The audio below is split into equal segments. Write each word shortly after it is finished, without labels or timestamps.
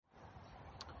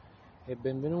E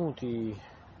benvenuti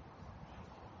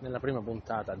nella prima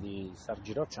puntata di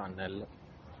Sargirò Channel.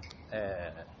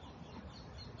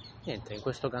 In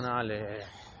questo canale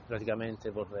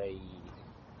praticamente vorrei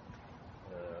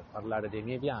parlare dei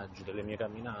miei viaggi, delle mie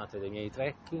camminate, dei miei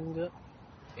trekking,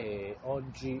 e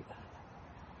oggi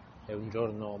è un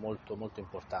giorno molto molto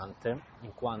importante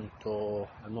in quanto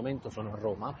al momento sono a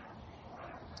Roma,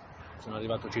 sono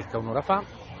arrivato circa un'ora fa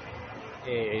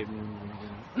e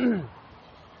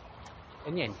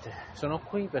niente, sono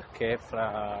qui perché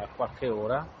fra qualche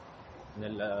ora,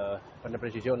 per la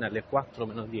precisione alle 4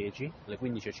 meno 10, alle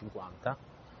 15:50,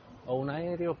 ho un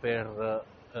aereo per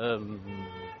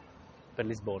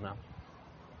Lisbona.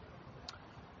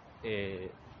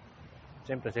 E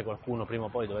sempre se qualcuno prima o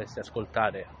poi dovesse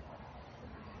ascoltare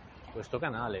questo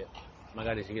canale,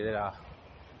 magari si chiederà: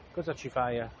 cosa ci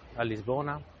fai a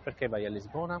Lisbona? Perché vai a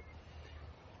Lisbona?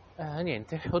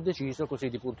 Niente, ho deciso così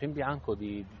di punto in bianco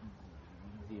di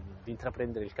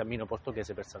intraprendere il cammino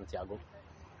portoghese per Santiago.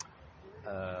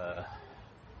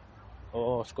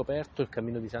 Ho scoperto il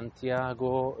cammino di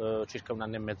Santiago circa un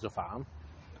anno e mezzo fa.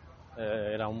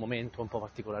 Era un momento un po'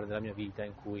 particolare della mia vita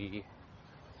in cui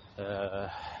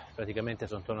praticamente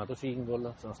sono tornato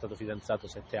single, sono stato fidanzato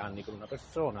 7 anni con una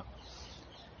persona,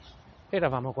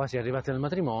 eravamo quasi arrivati al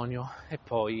matrimonio e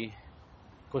poi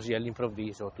così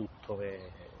all'improvviso tutto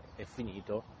è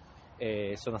finito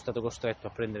e sono stato costretto a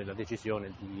prendere la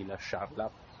decisione di lasciarla,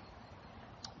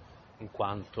 in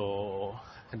quanto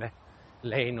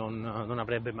lei non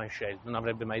avrebbe mai scelto, non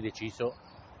avrebbe mai deciso,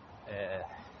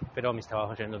 però mi stava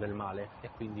facendo del male e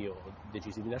quindi ho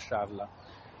deciso di lasciarla.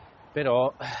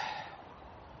 Però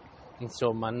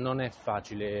insomma non è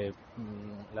facile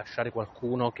lasciare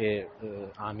qualcuno che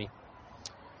ami.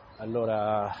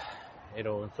 Allora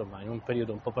ero in un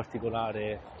periodo un po'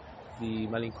 particolare di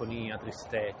malinconia,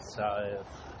 tristezza,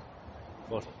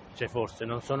 forse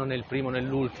non sono né il primo né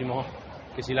l'ultimo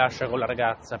che si lascia con la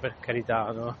ragazza, per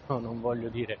carità, no? Non voglio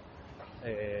dire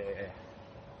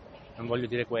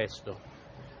questo,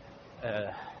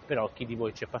 però chi di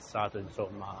voi ci è passato,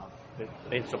 insomma,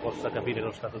 penso possa capire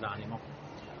lo stato d'animo.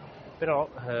 Però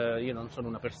io non sono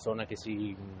una persona che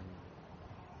si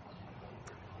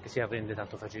arrende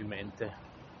tanto facilmente,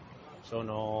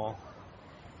 sono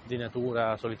di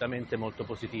natura solitamente molto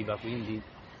positiva, quindi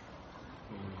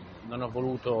non ho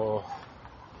voluto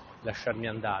lasciarmi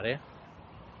andare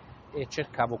e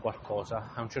cercavo qualcosa.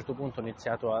 A un certo punto ho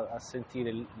iniziato a sentire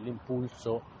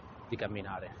l'impulso di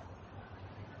camminare.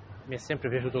 Mi è sempre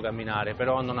piaciuto camminare,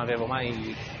 però non avevo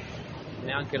mai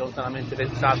neanche lontanamente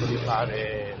pensato di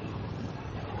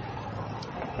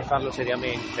farlo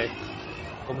seriamente,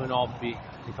 come un hobby,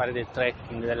 di fare del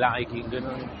trekking, del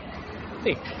hiking.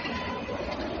 Sì,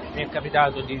 mi è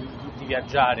capitato di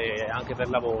viaggiare anche per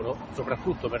lavoro,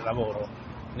 soprattutto per lavoro,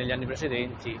 negli anni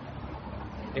precedenti,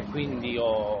 e quindi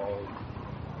ho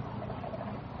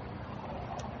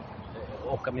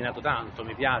camminato tanto.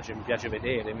 Mi piace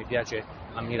vedere, mi piace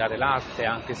ammirare l'arte,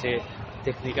 anche se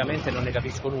tecnicamente non ne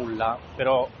capisco nulla,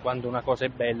 però quando una cosa è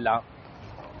bella,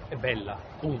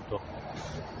 punto.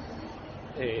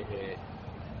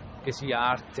 Che sia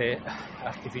arte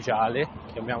artificiale,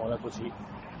 chiamiamola così,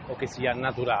 o che sia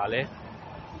naturale.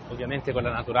 Ovviamente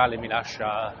quella naturale mi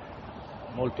lascia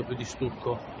molto più di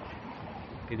stucco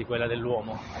che di quella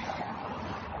dell'uomo,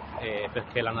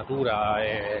 perché la natura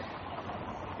è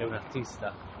un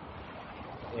artista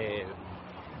e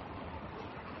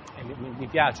mi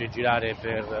piace girare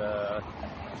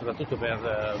soprattutto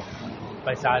per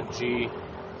paesaggi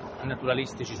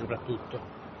naturalistici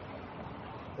soprattutto.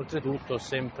 Oltretutto ho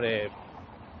sempre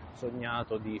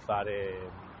sognato di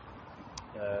fare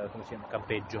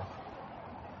campeggio,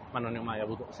 ma non ne ho mai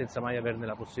avuto, senza mai averne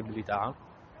la possibilità,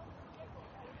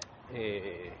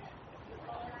 e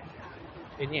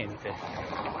niente.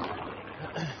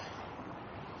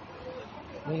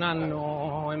 Un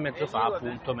anno e mezzo fa,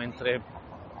 appunto, mentre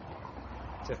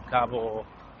cercavo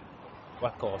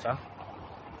qualcosa,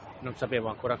 non sapevo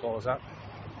ancora cosa,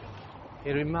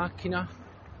 ero in macchina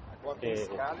e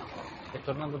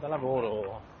tornando da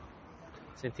lavoro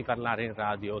senti parlare in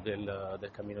radio del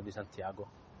Cammino di Santiago.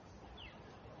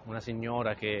 Una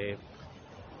signora che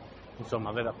insomma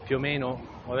aveva più o meno,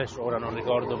 adesso ora non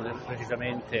ricordo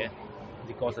precisamente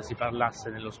di cosa si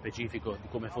parlasse nello specifico, di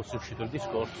come fosse uscito il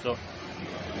discorso,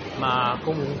 ma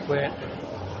comunque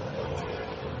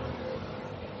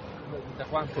da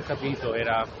quanto ho capito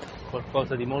era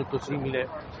qualcosa di molto simile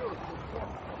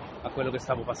a quello che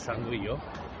stavo passando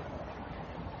io.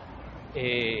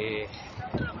 E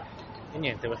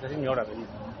niente, questa signora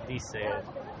disse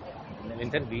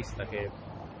nell'intervista che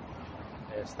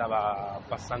stava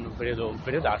passando un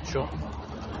periodaccio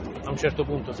A un certo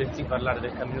punto sentii parlare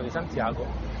del Cammino di Santiago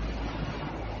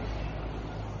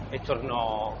e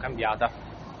tornò cambiata,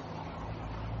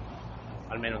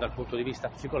 almeno dal punto di vista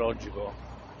psicologico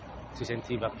si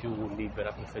sentiva più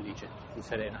libera, più felice, più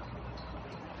serena.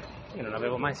 Io non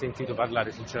avevo mai sentito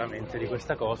parlare sinceramente di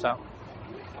questa cosa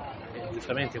e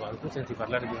giustamente quando tu senti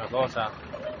parlare di una cosa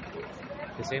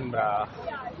che sembra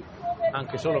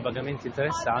anche solo vagamente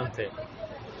interessante,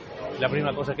 la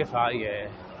prima cosa che fai è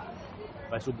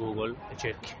vai su Google e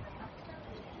cerchi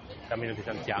Cammino di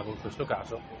Santiago in questo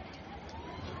caso,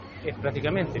 e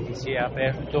praticamente mi si è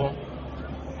aperto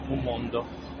un mondo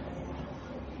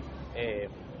e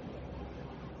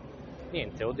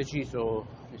niente, ho deciso,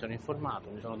 mi sono informato,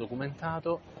 mi sono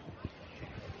documentato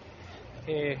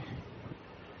e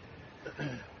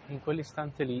in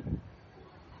quell'istante lì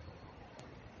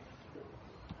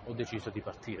ho deciso di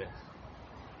partire.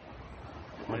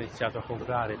 Ho iniziato a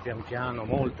comprare pian piano,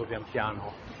 molto pian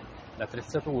piano,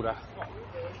 l'attrezzatura,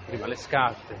 prima le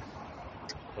scarpe,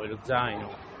 poi lo zaino,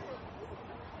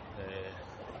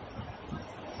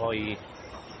 poi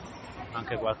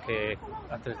anche qualche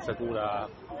attrezzatura,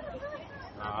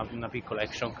 una piccola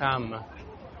action cam.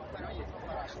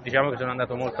 Diciamo che sono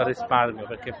andato molto a risparmio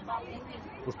perché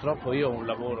purtroppo io ho un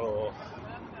lavoro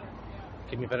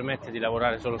che mi permette di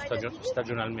lavorare solo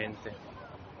stagionalmente.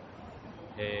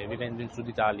 Vivendo in Sud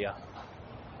Italia,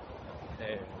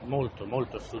 molto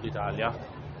molto Sud Italia,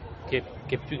 che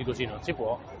più di così non si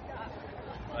può,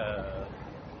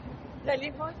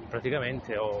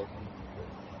 praticamente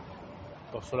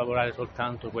posso lavorare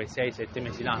soltanto quei 6-7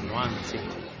 mesi l'anno, anzi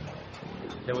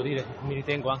devo dire che mi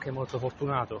ritengo anche molto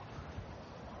fortunato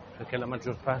perché la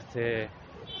maggior parte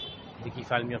di chi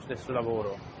fa il mio stesso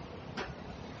lavoro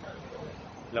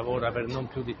lavora per non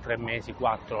più di 3 mesi,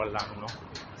 4 all'anno,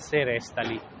 se resta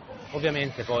lì.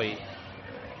 Ovviamente poi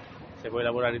se vuoi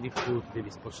lavorare di più devi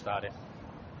spostare,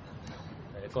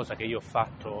 cosa che io ho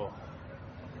fatto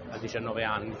a 19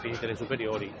 anni, finite le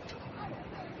superiori,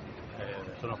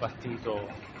 sono partito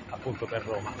appunto per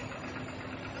Roma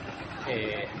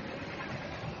ed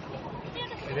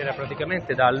era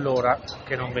praticamente da allora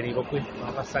che non venivo qui,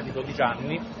 sono passati 12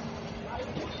 anni,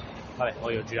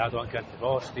 poi ho girato anche altri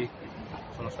posti,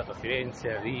 sono stato a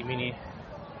Firenze, a Rimini,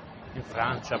 in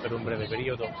Francia per un breve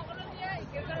periodo,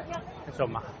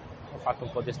 insomma ho fatto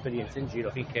un po' di esperienze in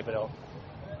giro finché però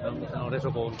non mi sono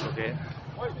reso conto che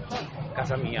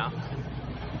casa mia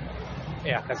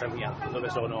è a casa mia, dove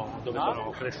sono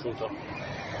cresciuto.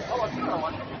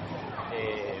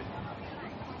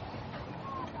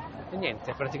 E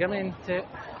niente, praticamente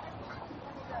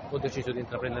ho deciso di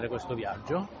intraprendere questo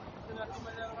viaggio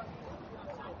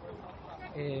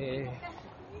e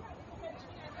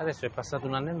adesso è passato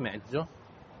 1 anno e mezzo,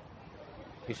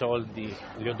 i soldi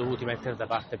li ho dovuti mettere da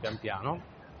parte pian piano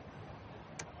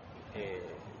e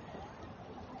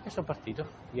sono partito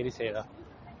ieri sera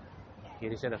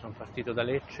sono partito da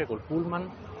Lecce col pullman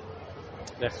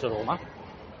verso Roma.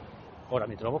 Ora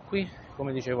mi trovo qui,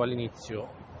 come dicevo all'inizio,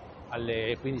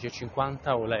 alle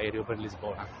 15:50 ho l'aereo per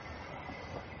Lisbona.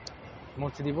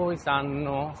 Molti di voi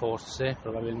sanno, forse,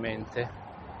 probabilmente,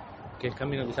 che il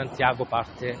Cammino di Santiago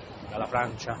parte dalla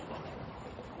Francia.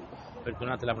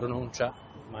 Perdonate la pronuncia,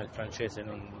 ma il francese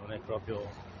non è proprio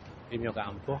il mio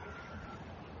campo.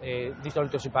 E di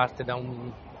solito si parte da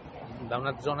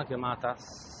una zona chiamata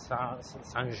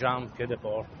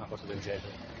Saint-Jean-Pied-de-Port, una cosa del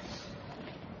genere.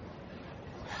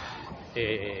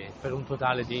 E per un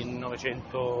totale di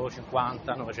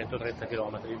 950-930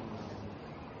 km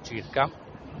circa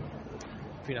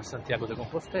fino a Santiago de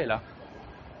Compostela,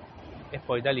 e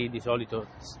poi da lì di solito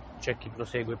c'è chi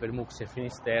prosegue per Mux e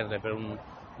Finisterre per un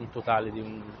totale di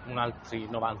un altri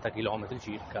 90 km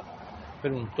circa,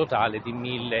 per un totale di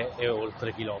 1000 e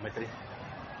oltre chilometri.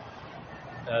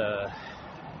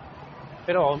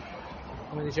 Però,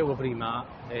 come dicevo prima,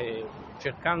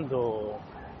 cercando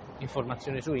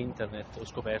informazioni su internet ho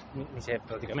scoperto, mi si è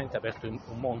praticamente aperto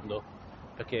un mondo,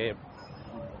 perché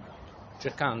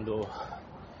cercando,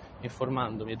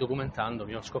 informandomi e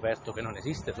documentandomi ho scoperto che non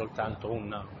esiste soltanto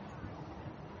un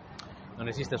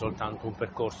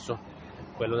percorso,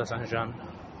 quello da Saint-Jean,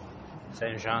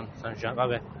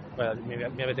 vabbè,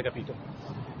 mi avete capito,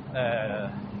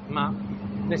 ma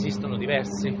ne esistono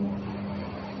diversi.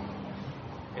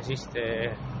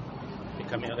 Esiste il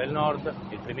Cammino del Nord,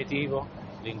 il primitivo,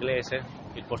 l'inglese,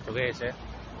 il portoghese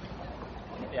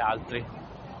e altri,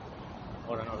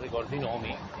 ora non ricordo i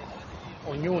nomi.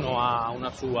 Ognuno ha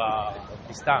una sua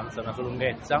distanza, una sua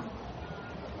lunghezza,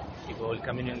 tipo il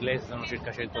cammino inglese sono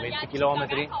circa 120 km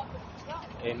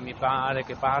e mi pare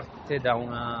che parte da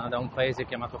un paese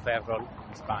chiamato Ferrol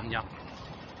in Spagna.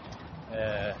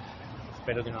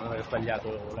 spero di non aver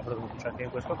sbagliato la pronuncia anche in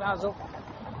questo caso,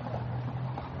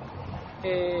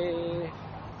 e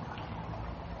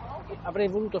avrei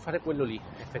voluto fare quello lì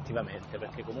effettivamente,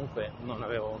 perché comunque non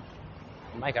avevo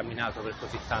mai camminato per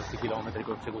così tanti chilometri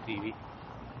consecutivi.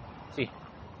 Sì,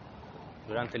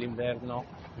 durante l'inverno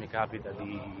mi capita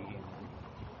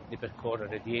di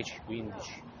percorrere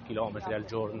 10-15 chilometri al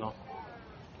giorno,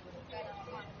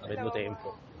 avendo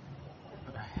tempo.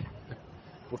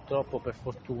 Purtroppo, per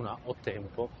fortuna, ho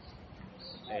tempo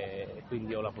e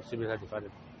quindi ho la possibilità di fare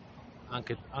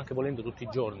anche volendo tutti i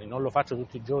giorni. Non lo faccio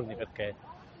tutti i giorni perché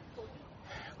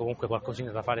comunque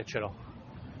qualcosina da fare ce l'ho.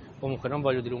 Comunque non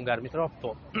voglio dilungarmi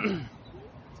troppo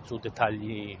su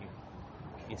dettagli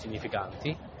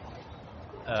insignificanti,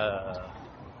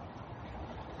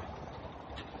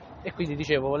 e quindi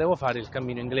dicevo, volevo fare il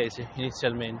cammino inglese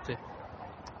inizialmente,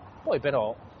 poi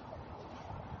però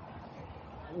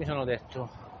mi sono detto,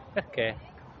 perché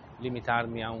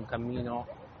limitarmi a un cammino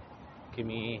che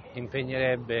mi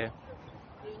impegnerebbe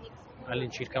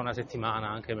all'incirca una settimana,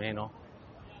 anche meno,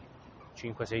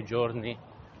 5-6 giorni,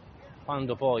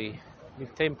 quando poi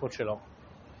il tempo ce l'ho,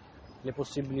 le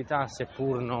possibilità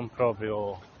seppur non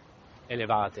proprio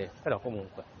elevate, però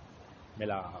comunque me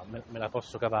la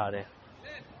posso cavare,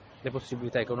 le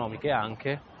possibilità economiche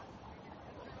anche,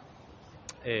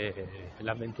 e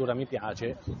l'avventura mi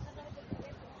piace,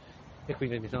 e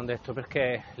quindi mi sono detto,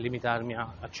 perché limitarmi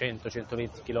a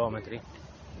 100-120 km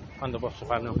quando posso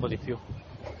farne un po' di più.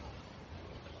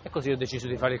 E così ho deciso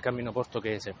di fare il cammino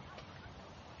portoghese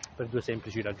per due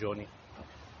semplici ragioni.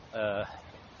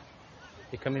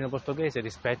 Il cammino portoghese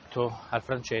rispetto al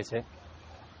francese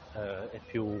è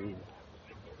più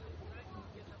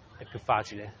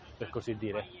facile, per così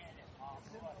dire,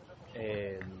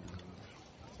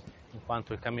 in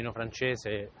quanto il cammino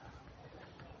francese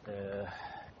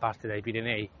parte dai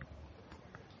Pirenei,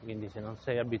 quindi se non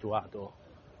sei abituato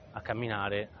a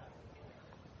camminare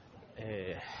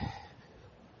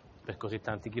per così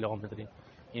tanti chilometri,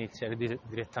 iniziare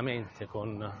direttamente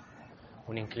con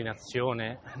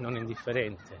un'inclinazione non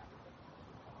indifferente,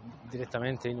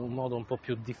 direttamente in un modo un po'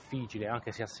 più difficile,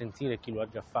 anche se a sentire chi lo ha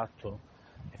già fatto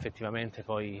effettivamente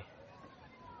poi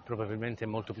probabilmente è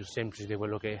molto più semplice di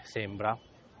quello che sembra,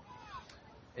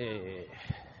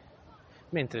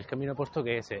 mentre il cammino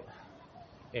portoghese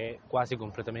è quasi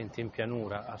completamente in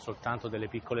pianura, ha soltanto delle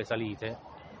piccole salite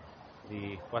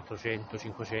di 400,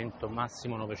 500,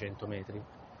 massimo 900 metri,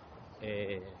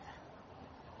 e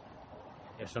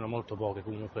sono molto poche,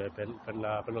 comunque per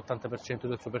l'80%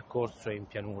 del suo percorso è in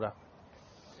pianura.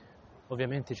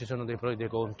 Ovviamente ci sono dei pro e dei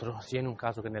contro, sia in un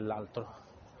caso che nell'altro.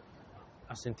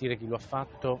 A sentire chi lo ha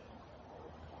fatto,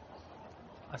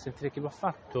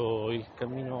 il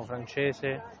cammino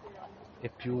francese è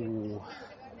più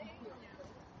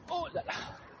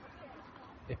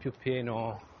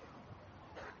pieno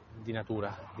di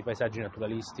natura, di paesaggi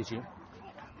naturalistici,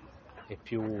 è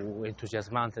più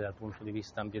entusiasmante dal punto di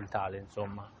vista ambientale,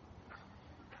 insomma.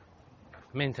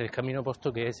 Mentre il cammino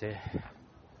portoghese,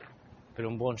 per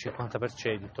un buon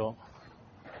 50%,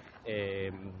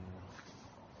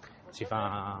 si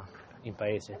fa in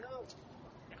paese.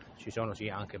 Ci sono sì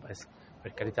anche,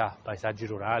 per carità, paesaggi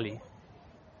rurali,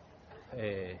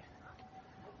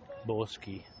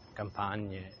 boschi,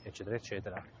 campagne, eccetera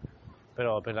eccetera,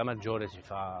 però per la maggiore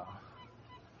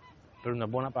per una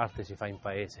buona parte si fa in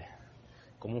paese.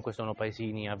 Comunque sono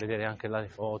paesini, a vedere anche le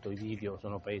foto, i video,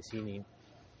 sono paesini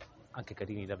anche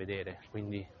carini da vedere,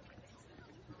 quindi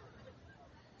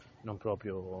non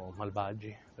proprio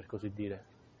malvagi, per così dire.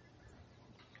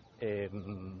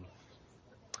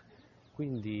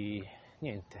 Quindi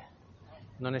niente,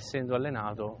 non essendo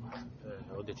allenato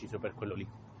ho deciso per quello lì,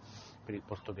 per il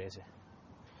portoghese.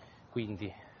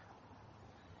 Quindi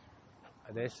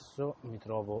adesso mi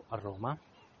trovo a Roma,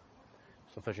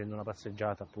 sto facendo una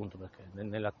passeggiata appunto perché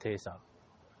nell'attesa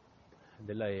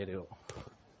dell'aereo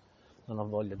non ho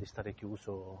voglia di stare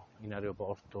chiuso in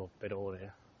aeroporto per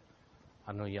ore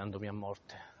annoiandomi a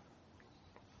morte.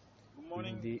 Good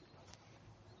morning. Quindi,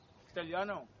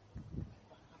 Italiano.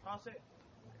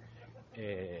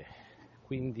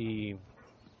 quindi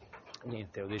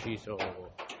niente, ho deciso,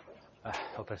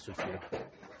 ho perso il filo.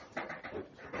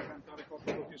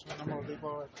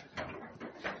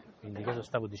 Quindi cosa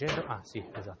stavo dicendo? Ah sì,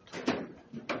 esatto.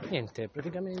 Niente,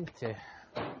 praticamente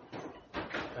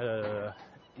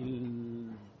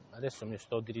adesso mi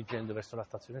sto dirigendo verso la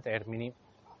stazione Termini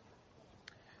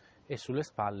e sulle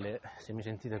spalle, se mi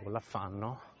sentite con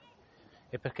l'affanno,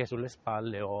 è perché sulle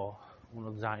spalle ho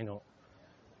uno zaino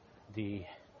di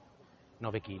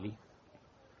 9 kg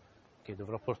che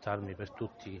dovrò portarmi per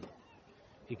tutti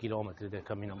i chilometri del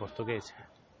cammino portoghese.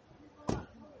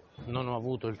 non ho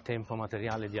avuto il tempo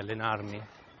materiale di allenarmi,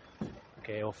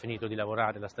 che ho finito di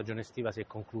lavorare, la stagione estiva si è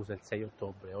conclusa il 6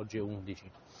 ottobre, oggi è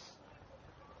 11,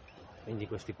 quindi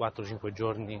questi 4-5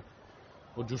 giorni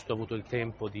ho giusto avuto il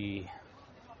tempo di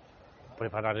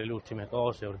preparare le ultime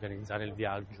cose, organizzare il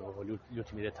viaggio, gli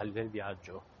ultimi dettagli del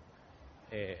viaggio,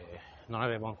 e non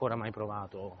avevo ancora mai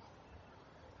provato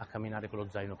a camminare con lo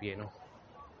zaino pieno.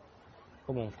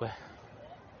 Comunque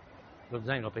lo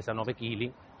zaino pesa 9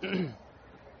 kg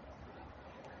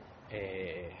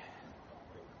e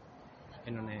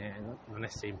non è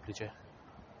semplice,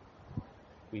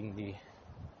 quindi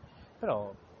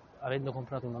però avendo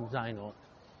comprato uno zaino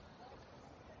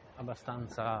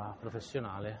abbastanza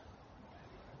professionale,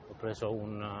 ho preso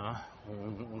uno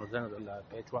zaino della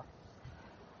Quechua,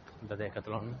 da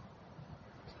Decathlon,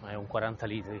 ma è un 40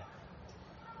 litri.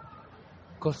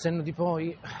 Col senno di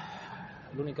poi,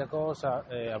 l'unica cosa,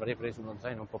 avrei preso uno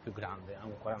zaino un po' più grande,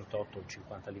 un 48 o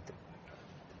 50 litri,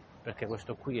 perché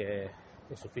questo qui è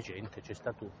sufficiente, ci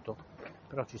sta tutto,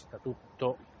 però ci sta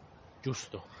tutto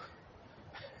giusto.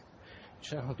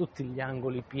 C'erano tutti gli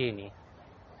angoli pieni,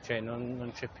 cioè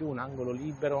non c'è più un angolo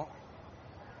libero,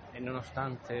 e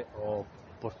nonostante ho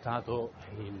portato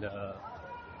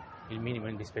il minimo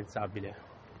indispensabile.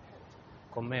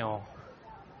 Con me ho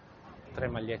 3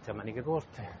 magliette a maniche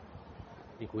corte,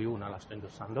 di cui una la sto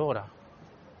indossando ora,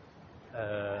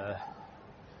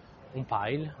 un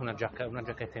pile, una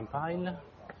giacchetta in pile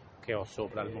che ho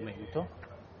sopra al momento,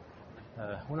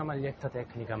 una maglietta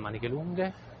tecnica a maniche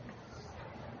lunghe,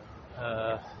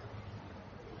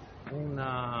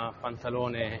 un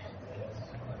pantalone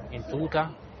in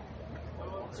tuta,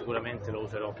 sicuramente lo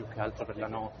userò più che altro per la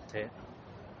notte,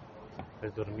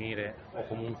 per dormire, o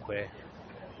comunque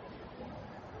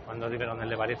quando arriverò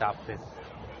nelle varie tappe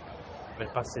per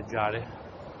passeggiare,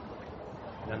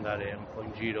 per andare un po'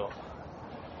 in giro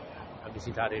a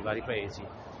visitare i vari paesi.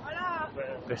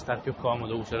 Per star più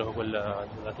comodo userò quella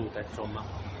della tuta, insomma.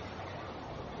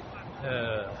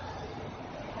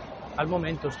 Al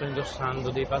momento sto indossando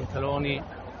dei pantaloni,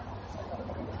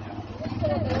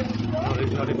 non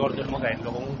ricordo il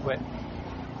modello, comunque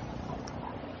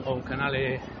ho un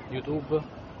canale YouTube,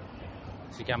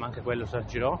 si chiama anche quello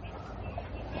Sargirò,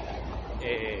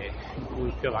 e in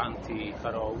cui più avanti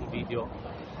farò un video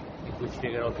in cui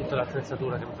spiegherò tutta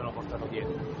l'attrezzatura che mi sono portato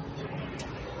dietro.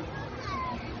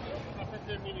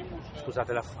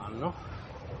 Scusate l'affanno.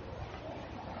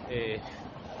 E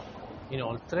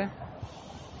inoltre,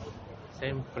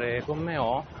 sempre con me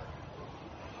ho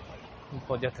un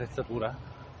po' di attrezzatura,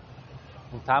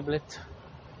 un tablet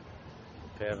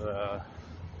per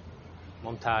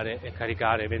montare e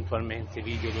caricare eventualmente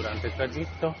video durante il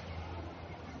tragitto,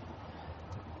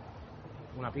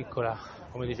 una piccola,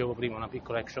 come dicevo prima, una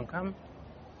piccola action cam,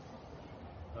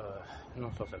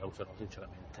 non so se la userò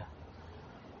sinceramente,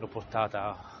 l'ho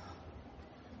portata,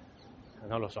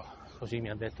 non lo so, così mi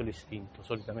ha detto l'istinto.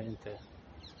 Solitamente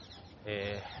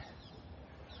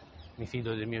mi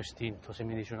fido del mio istinto, se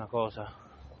mi dice una cosa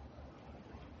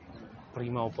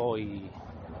prima o poi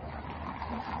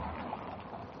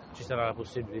ci sarà la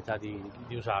possibilità di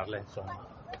usarla, insomma.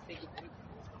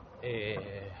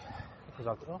 E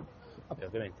cos'altro? Vabbè,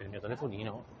 ovviamente il mio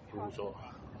telefonino che uso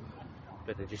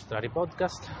per registrare i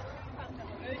podcast,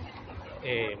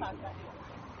 e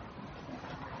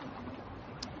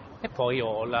poi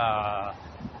ho la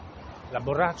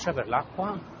borraccia per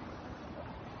l'acqua,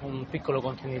 un piccolo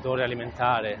contenitore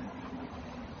alimentare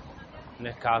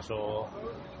nel caso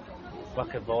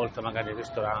qualche volta magari al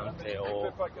ristorante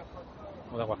o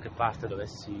da qualche parte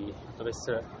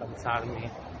dovesse avanzarmi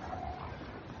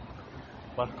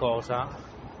qualcosa,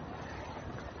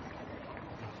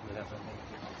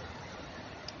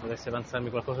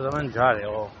 da mangiare,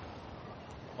 ho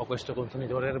questo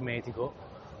contenitore ermetico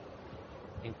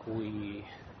in cui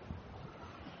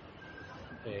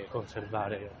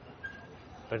conservare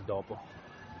per dopo,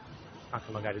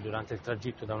 anche magari durante il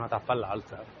tragitto da una tappa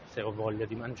all'altra. Se ho voglia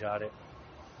di mangiare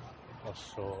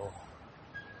posso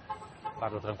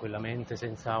farlo tranquillamente,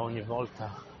 senza ogni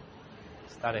volta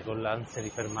stare con l'ansia di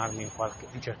fermarmi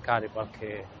di cercare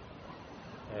qualche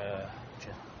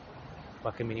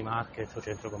mini market o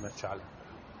centro commerciale.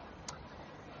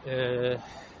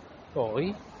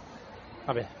 Poi,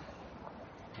 vabbè,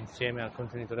 insieme al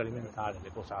contenitore alimentare, le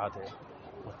posate,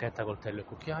 forchetta, coltello e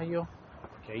cucchiaino,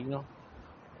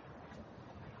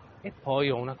 e poi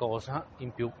ho una cosa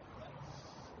in più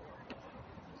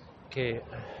che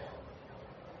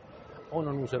o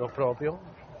non userò proprio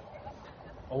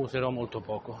o userò molto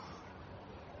poco,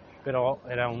 però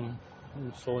era un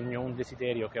sogno, un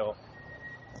desiderio che ho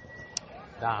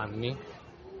da anni,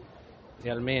 di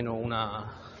almeno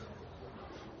una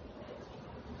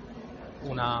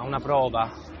una prova,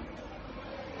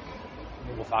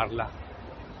 devo farla,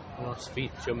 uno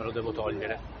sfizio me lo devo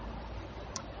togliere,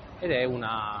 ed è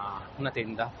una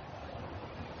tenda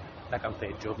da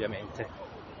campeggio, ovviamente.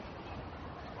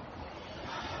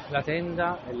 La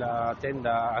tenda è la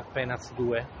tenda Alpenaz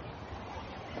 2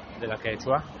 della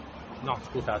Quechua, no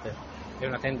scusate, è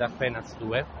una tenda Alpenaz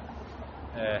 2,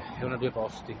 è una 2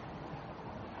 posti,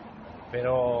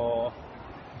 però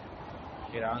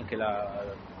era anche la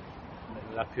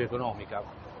più economica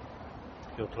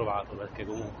che ho trovato, perché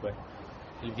comunque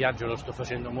il viaggio lo sto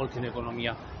facendo molto in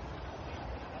economia,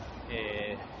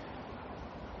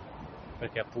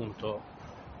 perché appunto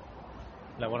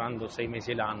lavorando 6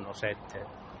 mesi l'anno,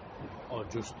 7, ho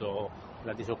giusto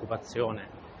la disoccupazione,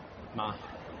 ma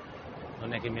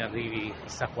non è che mi arrivi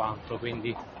chissà quanto,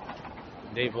 quindi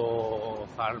devo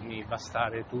farmi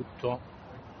bastare tutto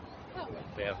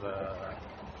per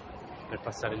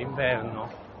passare l'inverno,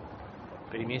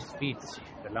 per i miei sfizi,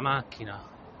 per la macchina,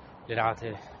 le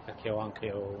rate, perché ho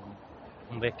anche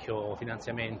un vecchio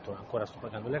finanziamento e ancora sto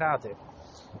pagando le rate.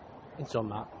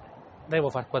 Insomma, devo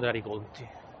far quadrare i conti,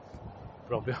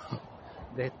 proprio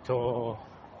detto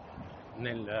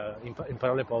in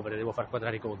parole povere, devo far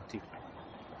quadrare i conti.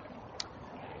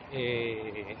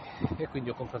 E quindi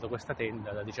ho comprato questa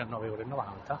tenda da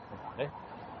 19,90 €,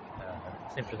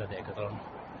 sempre da Decathlon.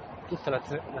 Tutta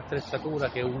l'attrezzatura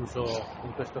che uso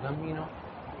in questo cammino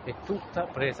è tutta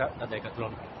presa da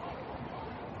Decathlon.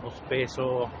 Ho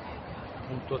speso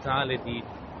un totale di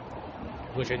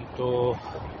 200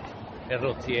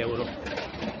 €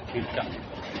 circa,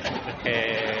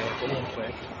 perché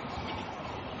comunque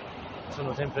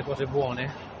sono sempre cose buone,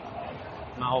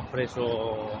 ma ho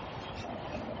preso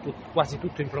quasi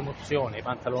tutto in promozione, i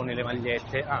pantaloni e le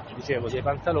magliette. Dicevo, dei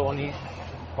pantaloni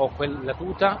ho la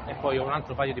tuta e poi ho un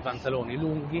altro paio di pantaloni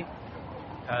lunghi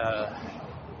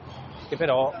che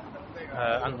però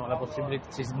hanno la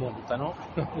possibilità, si smontano,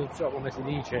 non so come si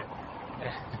dice,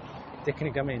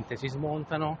 tecnicamente si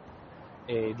smontano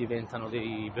e diventano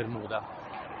dei Bermuda,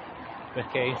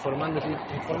 perché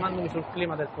informandomi sul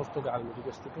clima del Portogallo di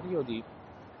questi periodi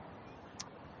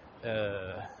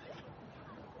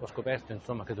ho scoperto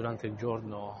insomma che durante il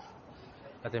giorno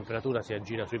la temperatura si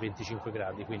aggira sui 25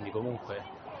 gradi, quindi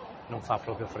comunque non fa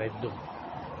proprio freddo,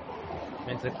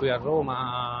 mentre qui a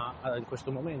Roma in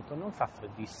questo momento non fa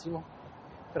freddissimo,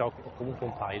 però ho comunque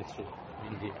un paio su,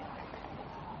 quindi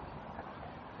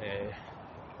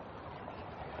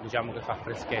diciamo che fa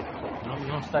freschetto.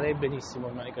 Non starei benissimo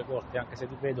in maniche corte, anche se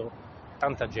ti vedo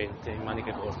tanta gente in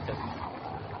maniche corte.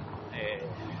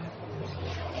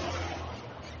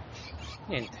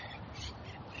 Niente,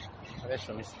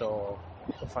 adesso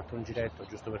ho fatto un giretto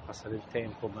giusto per passare il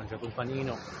tempo, ho mangiato un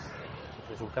panino, ho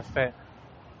preso un caffè,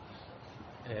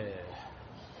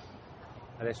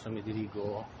 adesso mi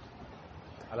dirigo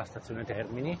alla stazione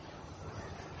Termini,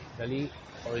 da lì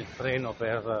ho il treno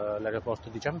per l'aeroporto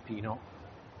di Ciampino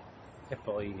e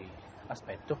poi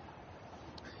aspetto.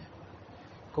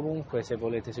 Comunque, se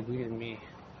volete seguirmi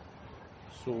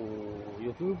su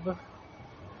YouTube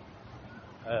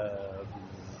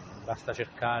basta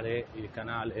cercare il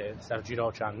canale Sargirò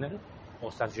Channel o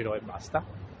Sargirò e basta.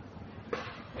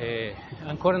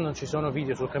 Ancora non ci sono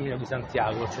video sul Cammino di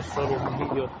Santiago, c'è solo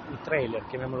un trailer,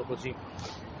 chiamiamolo così,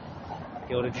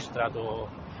 che ho registrato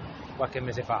qualche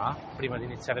mese fa, prima di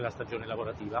iniziare la stagione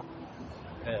lavorativa,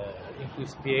 in cui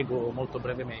spiego molto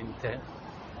brevemente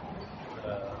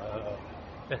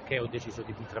perché ho deciso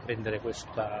di intraprendere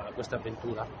questa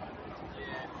avventura.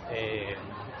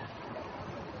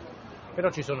 Però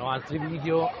ci sono altri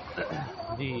video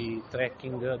di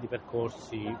trekking, di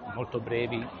percorsi molto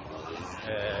brevi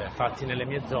fatti nelle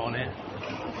mie zone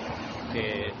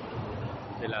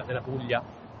della Puglia.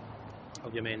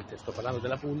 Ovviamente sto parlando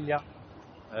della Puglia,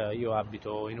 io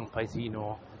abito in un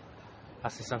paesino a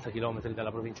 60 km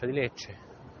dalla provincia di Lecce,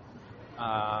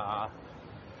 a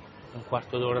un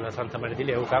quarto d'ora da Santa Maria di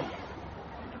Leuca,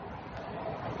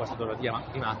 un quarto d'ora di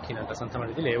macchina da Santa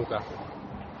Maria di Leuca,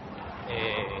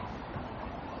 e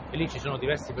lì ci sono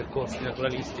diversi percorsi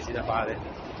naturalistici da fare.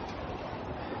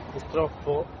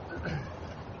 Purtroppo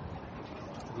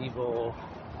vivo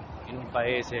in un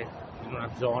paese, in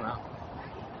una zona,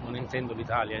 non intendo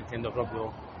l'Italia, intendo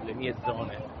proprio le mie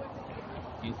zone,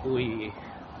 in cui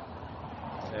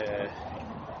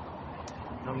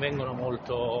non vengono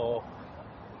molto,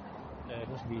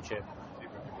 come si dice,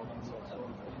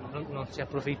 non si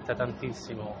approfitta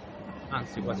tantissimo,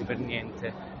 anzi quasi per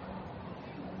niente,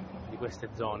 di queste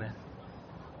zone,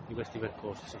 di questi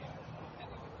percorsi,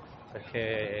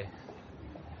 perché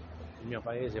il mio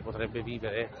paese potrebbe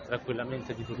vivere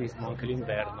tranquillamente di turismo anche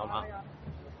l'inverno,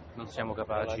 ma non siamo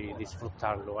capaci di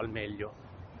sfruttarlo al meglio.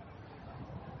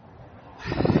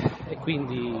 E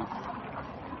quindi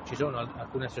ci sono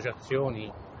alcune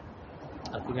associazioni,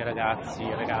 alcuni ragazzi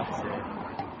e ragazze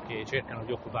che cercano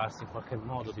di occuparsi in qualche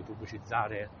modo di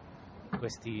pubblicizzare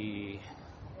questi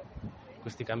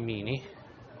cammini,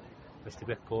 questi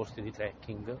percorsi di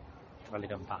trekking tra le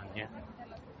campagne,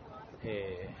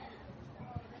 e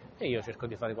io cerco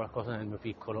di fare qualcosa nel mio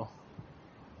piccolo,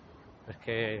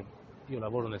 perché io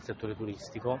lavoro nel settore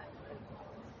turistico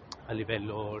a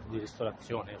livello di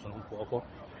ristorazione, io sono un cuoco,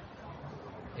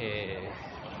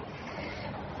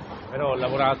 però ho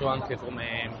lavorato anche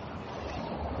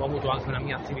ho avuto anche una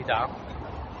mia attività,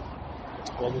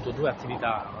 ho avuto 2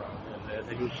 attività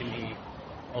negli ultimi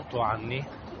 8 anni,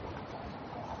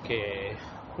 che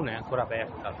una è ancora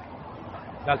aperta,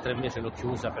 l'altra invece l'ho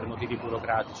chiusa per motivi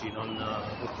burocratici.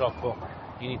 Purtroppo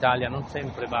in Italia non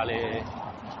sempre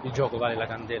il gioco vale la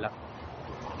candela,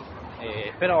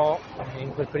 però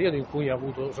in quel periodo in cui ho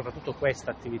avuto soprattutto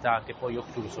questa attività che poi ho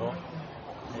chiuso,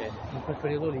 in quel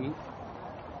periodo lì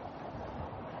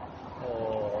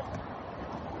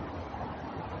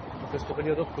in questo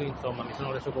periodo qui, insomma, mi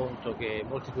sono reso conto che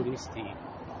molti turisti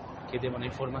chiedevano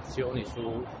informazioni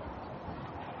su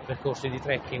percorsi di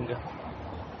trekking,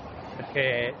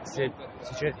 perché se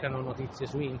si cercano notizie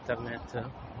su internet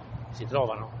si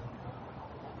trovano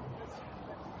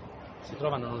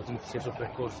notizie su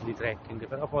percorsi di trekking,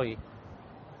 però poi,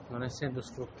 non essendo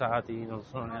sfruttati, non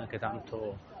sono neanche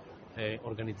tanto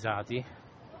organizzati,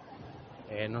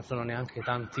 non sono neanche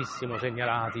tantissimo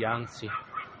segnalati, anzi,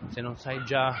 se non sai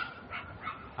già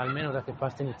almeno da che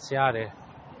parte iniziare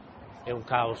è un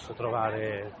caos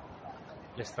trovare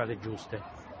le strade giuste.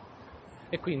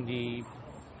 E quindi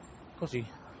così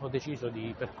ho deciso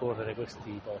di percorrere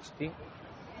questi posti,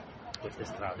 queste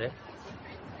strade,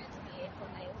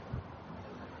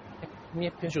 e mi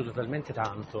è piaciuto talmente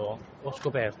tanto, ho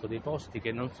scoperto dei posti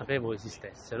che non sapevo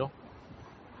esistessero,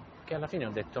 che alla fine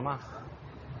ho detto: ma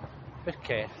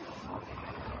perché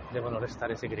devono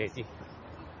restare segreti?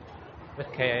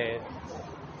 Perché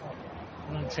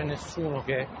non c'è nessuno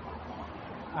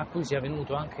a cui sia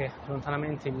venuto anche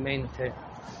lontanamente in mente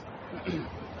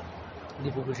di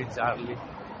pubblicizzarli?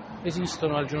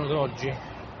 Esistono al giorno d'oggi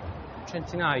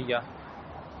centinaia,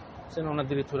 se non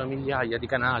addirittura migliaia di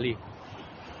canali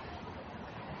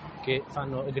che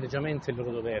fanno egregiamente il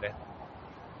loro dovere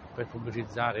per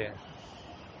pubblicizzare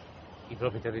i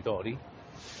propri territori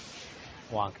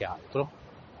o anche altro.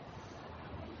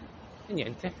 E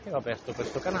niente, io ho aperto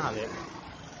questo canale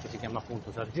che si chiama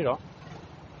appunto Sargirò,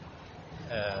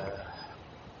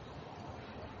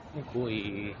 in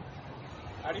cui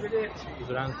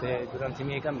durante i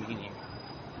miei cammini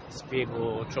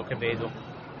spiego ciò che vedo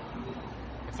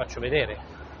e faccio vedere.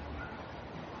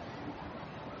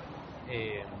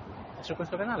 E su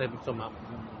questo canale, insomma,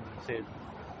 se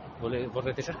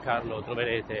vorrete cercarlo,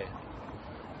 troverete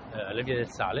le vie del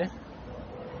sale,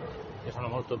 che sono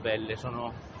molto belle,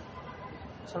 sono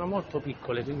molto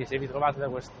piccole, quindi se vi trovate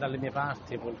dalle mie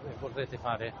parti e vorrete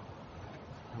fare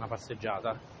una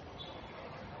passeggiata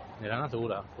nella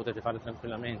natura, potete fare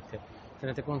tranquillamente.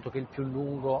 Tenete conto che il più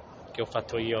lungo che ho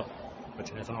fatto io, poi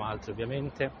ce ne sono altri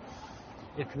ovviamente,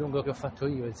 il più lungo che ho fatto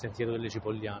io è il sentiero delle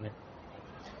Cipogliane,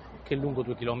 che è lungo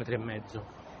 2,5 km,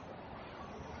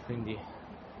 quindi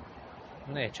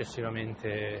non è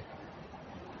eccessivamente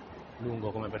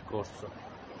lungo come percorso,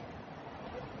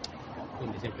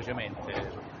 quindi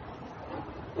semplicemente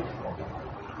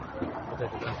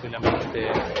potete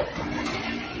tranquillamente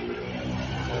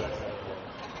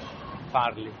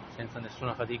farli senza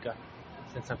nessuna fatica,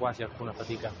 senza quasi alcuna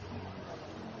fatica.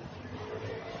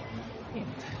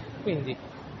 Niente. Quindi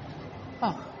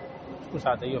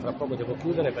scusate, io fra poco devo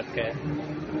chiudere perché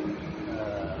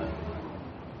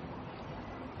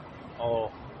ho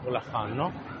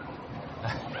l'affanno,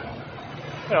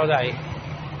 però dai,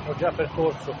 ho già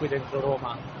percorso qui dentro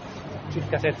Roma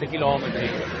circa 7 km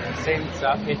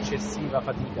senza eccessiva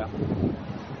fatica.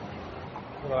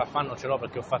 Ora l'affanno ce l'ho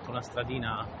perché ho fatto una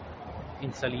stradina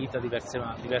in salita,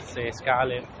 diverse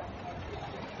scale,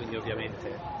 quindi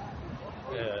ovviamente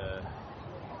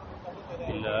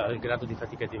il grado di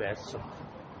fatica è diverso,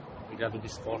 il grado di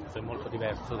sforzo è molto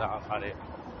diverso da fare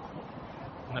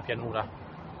una pianura,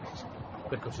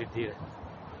 per così dire.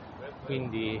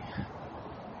 Quindi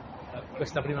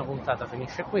questa prima puntata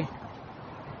finisce qui,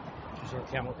 ci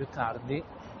sentiamo più tardi,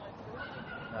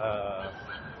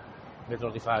 vedrò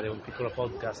di fare un piccolo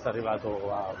podcast arrivato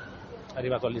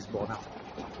a Lisbona.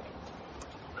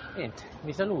 Niente,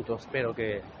 vi saluto, spero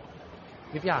che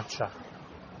vi piaccia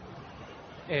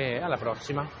e alla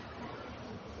prossima.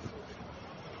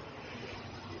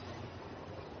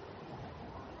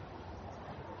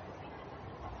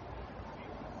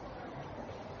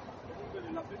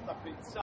 sta pensando.